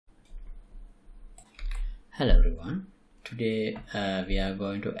Hello everyone. Today we are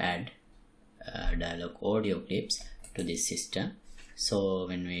going to add dialogue audio clips to this system. So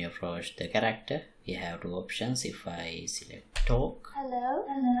when we approach the character, we have two options. If I select talk, hello,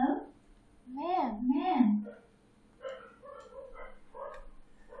 ma'am.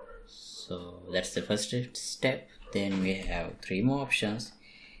 So that's the first step. Then we have three more options.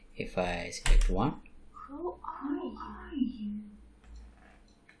 If I select one, Who are you?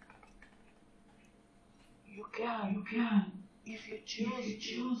 You can, if you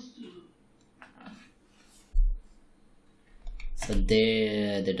choose to. so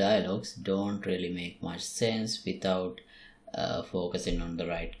the dialogues don't really make much sense without focusing on the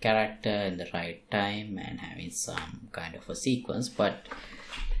right character in the right time and having some kind of a sequence. But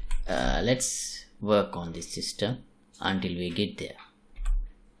let's work on this system until we get there.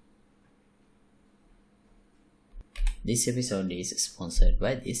 This episode is sponsored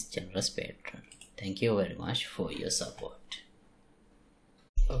by this generous patron. Thank you very much for your support.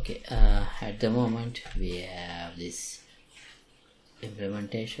 Okay, at the moment we have this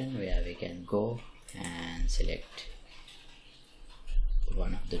implementation where we can go and select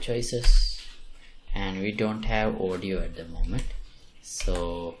one of the choices, and we don't have audio at the moment,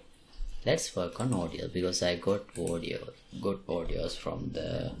 so let's work on audio because I got good audios from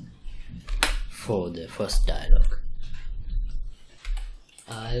for the first dialogue.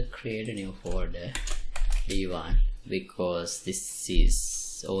 I'll create a new folder D1 because this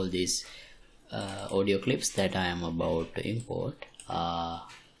is all these audio clips that I am about to import are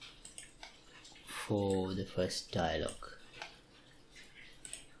for the first dialogue.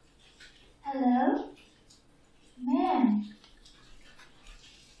 Hello, ma'am.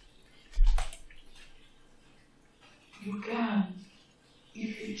 You can,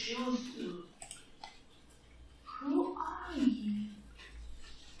 if you choose to. Who are you?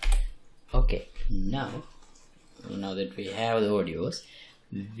 Okay, now that we have the audios,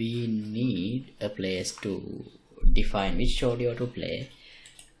 we need a place to define which audio to play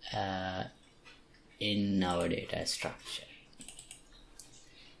in our data structure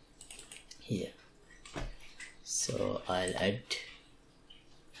here. So I'll add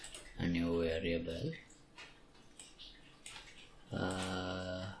a new variable.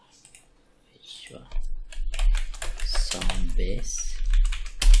 Which one? Sound base.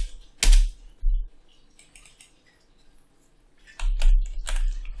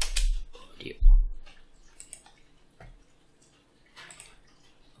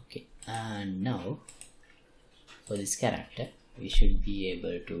 Okay, and now for this character we should be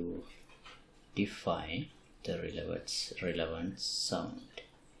able to define the relevant sound.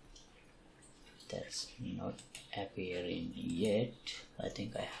 That's not appearing yet. I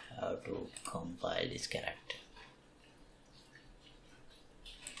think I have to compile this character.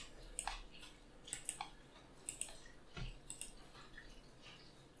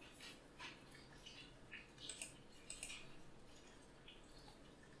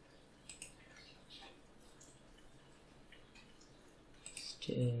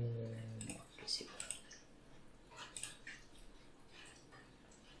 Still not visible.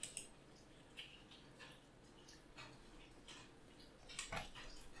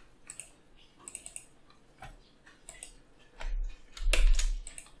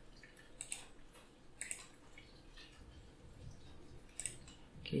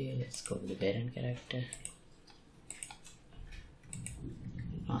 Okay, let's go to the parent character.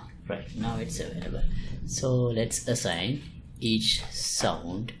 Right, now it's available. So let's assign each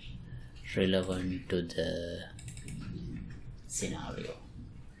sound relevant to the scenario.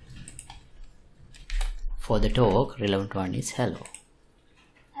 For the talk, relevant one is hello.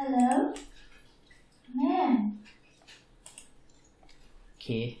 Hello, ma'am.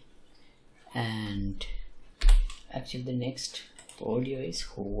 Okay, and actually the next audio is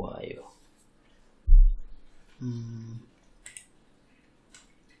who are you?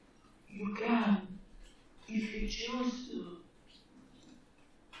 You can, if you choose to.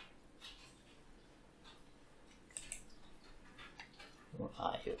 Who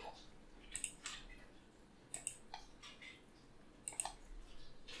are you?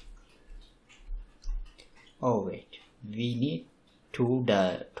 Oh wait, we need two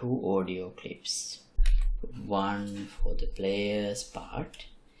audio clips. One for the player's part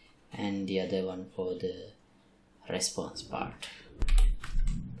and the other one for the response part.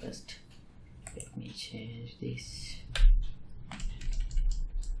 First, let me change this.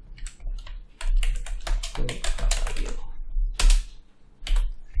 Who are you?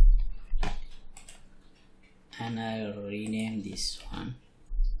 And I'll rename this one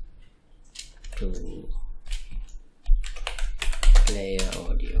to player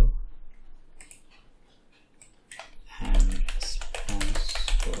audio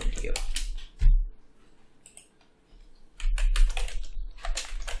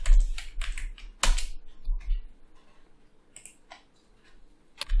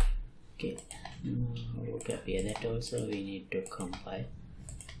Okay, now to appear that also we need to compile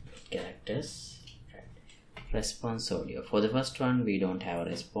characters. Response audio. For the first one we don't have a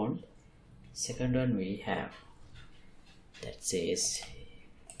response. Second one we have that says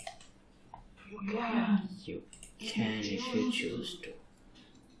you can if you choose to.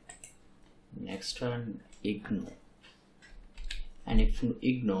 Next one, ignore, and if you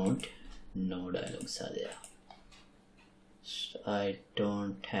ignored, no dialogues are there. So I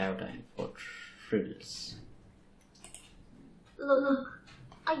don't have time for frills. Look,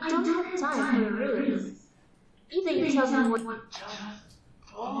 I don't have time for riddles. Either you tell me what. Just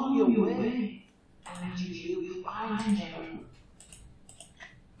follow your way until you find him.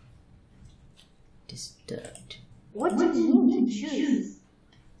 Disturbed. What do you mean to choose?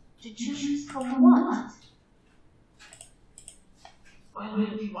 To choose from what?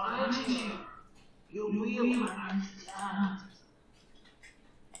 When you find him, you will understand.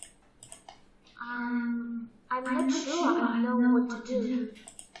 I'm not sure I know what to do.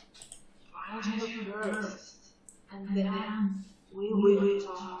 Find him first, and then we will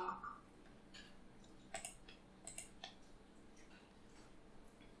talk.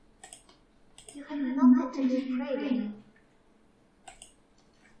 You have nothing to be afraid of.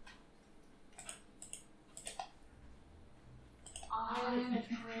 I am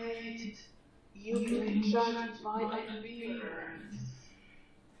afraid you can judge my appearance.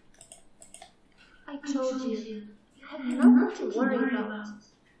 I told you, you have nothing to worry about.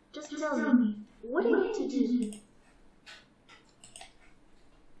 Just tell me, what do you need to do?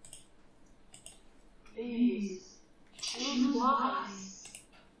 Please, choose wise.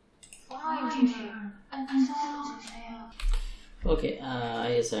 Find him and talk to him. Okay, I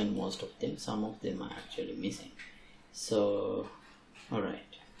assigned most of them. Some of them are actually missing. So,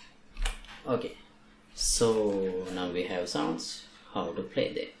 alright. Okay, so now we have sounds. How to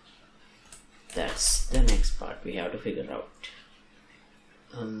play them? That's the next part we have to figure out.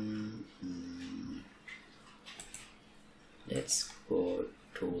 Let's go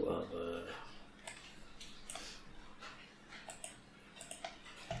to our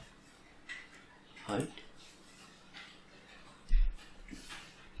HUD.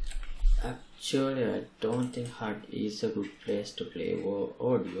 Actually, I don't think HUD is a good place to play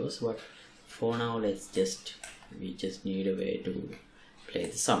audios, but for now we just need a way to play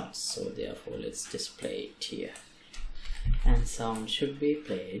the sounds, so therefore let's just play it here. And sound should be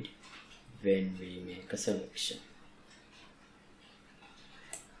played when we make a selection.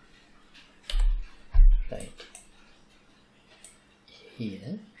 Right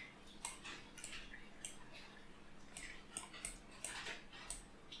here.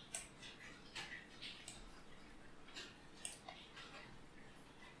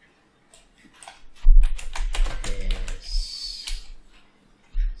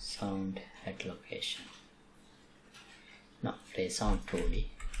 Sound at location. No, play sound 2D.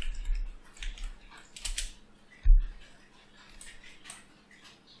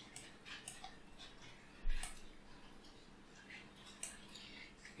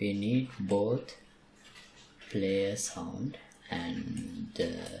 We need both player sound and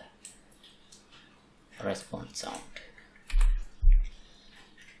response sound.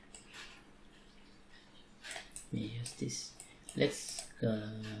 Let me use this. Let's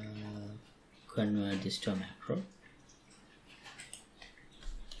convert this to a macro.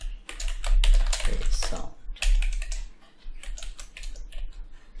 Play sound.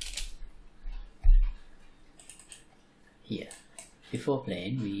 Here. Before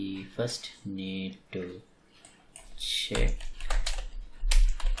playing, we first need to check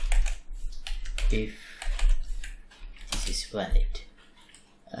if this is valid.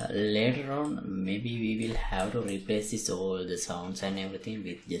 Later on, maybe we will have to replace all the sounds and everything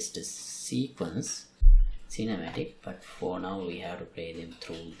with just a sequence cinematic, but for now we have to play them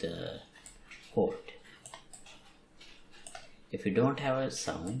through the code. If you don't have a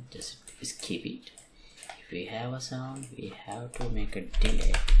sound, just skip it. If we have a sound, we have to make a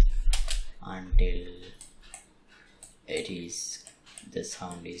delay until the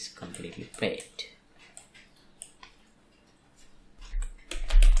sound is completely played.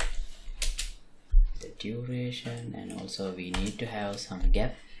 The duration, and also we need to have some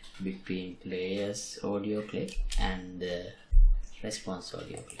gap between player's audio clip and the response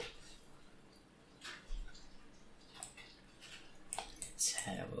audio clip. Let's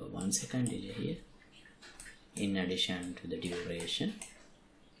have a 1 second delay here in addition to the duration.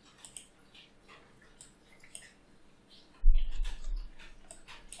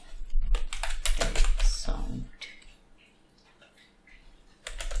 Sound.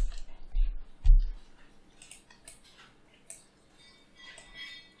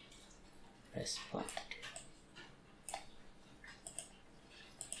 Press part.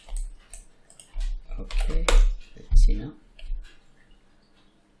 Okay, let's see now.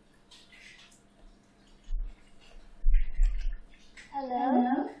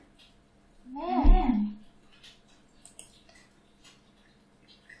 Hello? Man.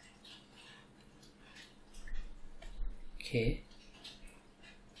 Okay.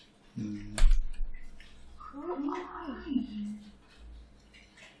 Who are you?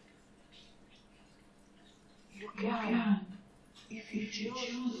 You can, if you choose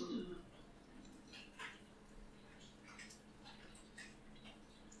to.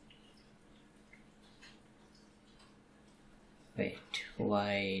 Wait,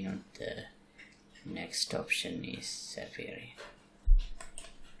 why not the next option is appearing?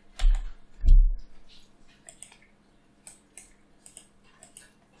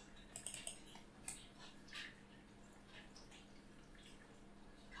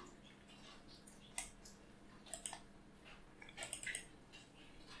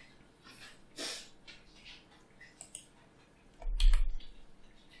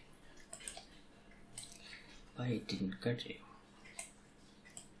 Why it didn't continue?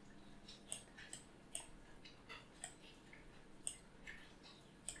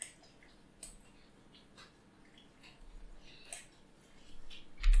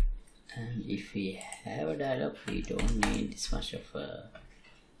 And if we have a dialog, we don't need this much of a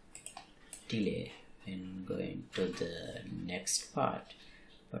delay when going to the next part.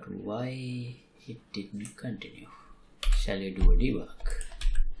 But why it didn't continue? Shall we do a debug?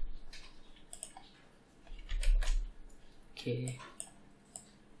 Okay,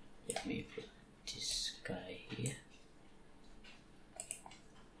 let me put this guy here.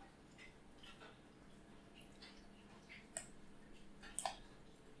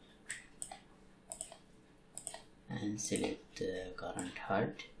 And select the current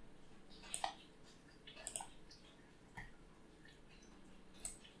HUD.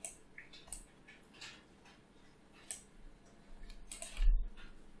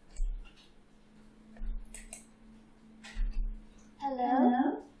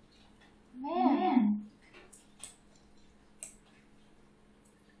 Hello? Man.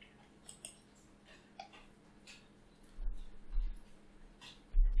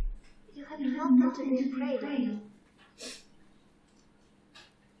 You have nothing to be afraid of.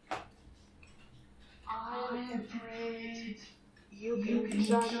 I'm afraid you can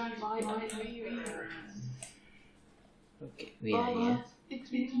judge my appearance. Okay, we are here.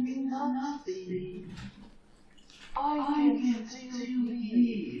 It means nothing. I can still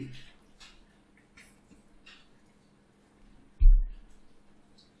live.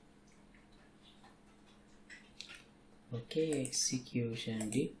 Okay, execution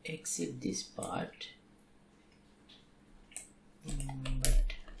did exit this part,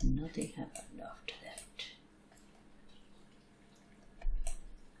 but nothing happened after that.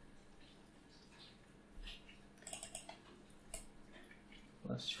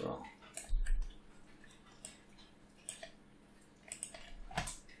 What's wrong?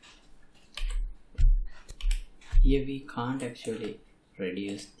 Here we can't actually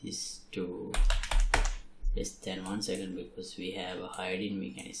reduce this to less than 1 second because we have a hiding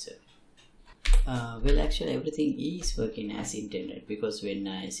mechanism. Well, actually everything is working as intended, because when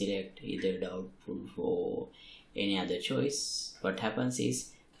I select either doubtful or any other choice, what happens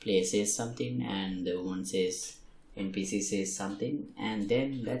is player says something and the woman says, NPC says something, and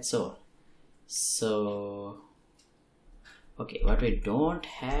then that's all. So okay, what we don't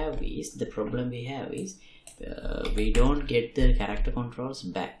have is, the problem we have is we don't get the character controls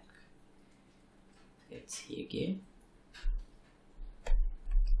back. Let's see again.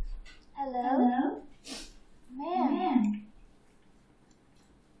 Hello? Man.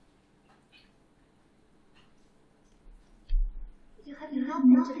 You have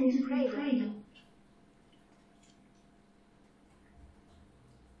nothing to be afraid of.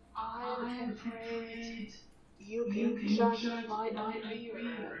 I'm afraid you can judge my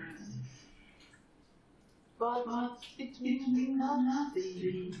appearance. But it means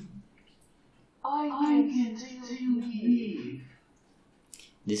nothing. I can still live.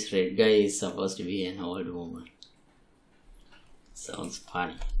 This red guy is supposed to be an old woman. Sounds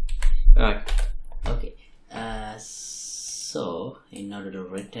funny. Right. Okay. So in order to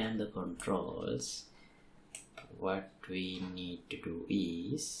return the controls, what we need to do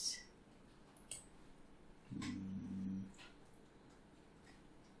is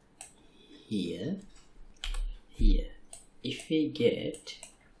here if we get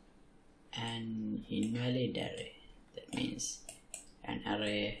an invalid array, that means an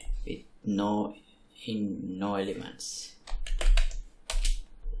array with no elements,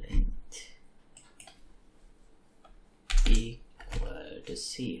 length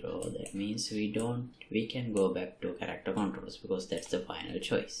 0, that means we can go back to character controls because that's the final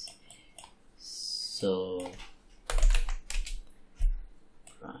choice. So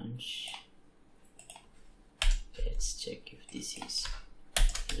branch, let's check if this is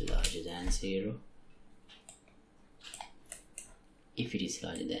larger than 0. If it is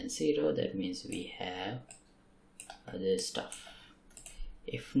larger than 0, that means we have other stuff.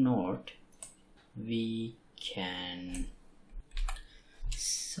 If not, we can,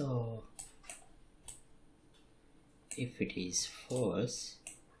 so if it is false,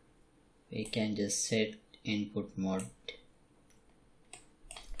 we can just set input mode,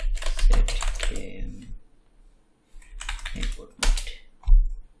 set game input mode.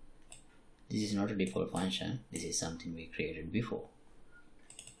 This is not a default function, this is something we created before.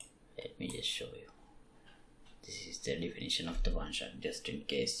 Let me just show you. This is the definition of the function, just in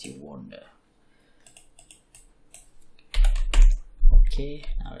case you wonder. Okay,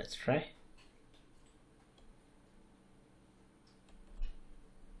 now let's try.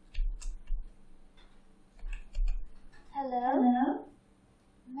 Hello?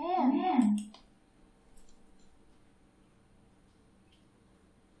 Man.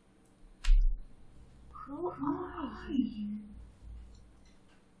 Who are you?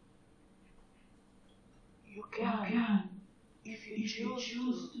 You can, if you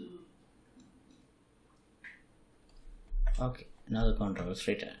choose to. Okay, now the control is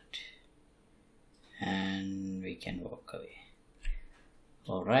returned and we can walk away.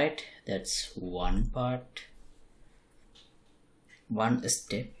 Alright, that's one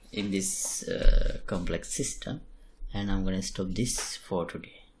step in this complex system, and I'm gonna stop this for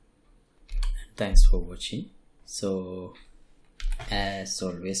today. Thanks for watching. So as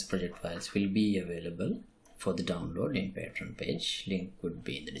always, project files will be available for the download in Patreon page, link would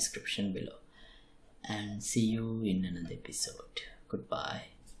be in the description below, and see you in another episode. Goodbye.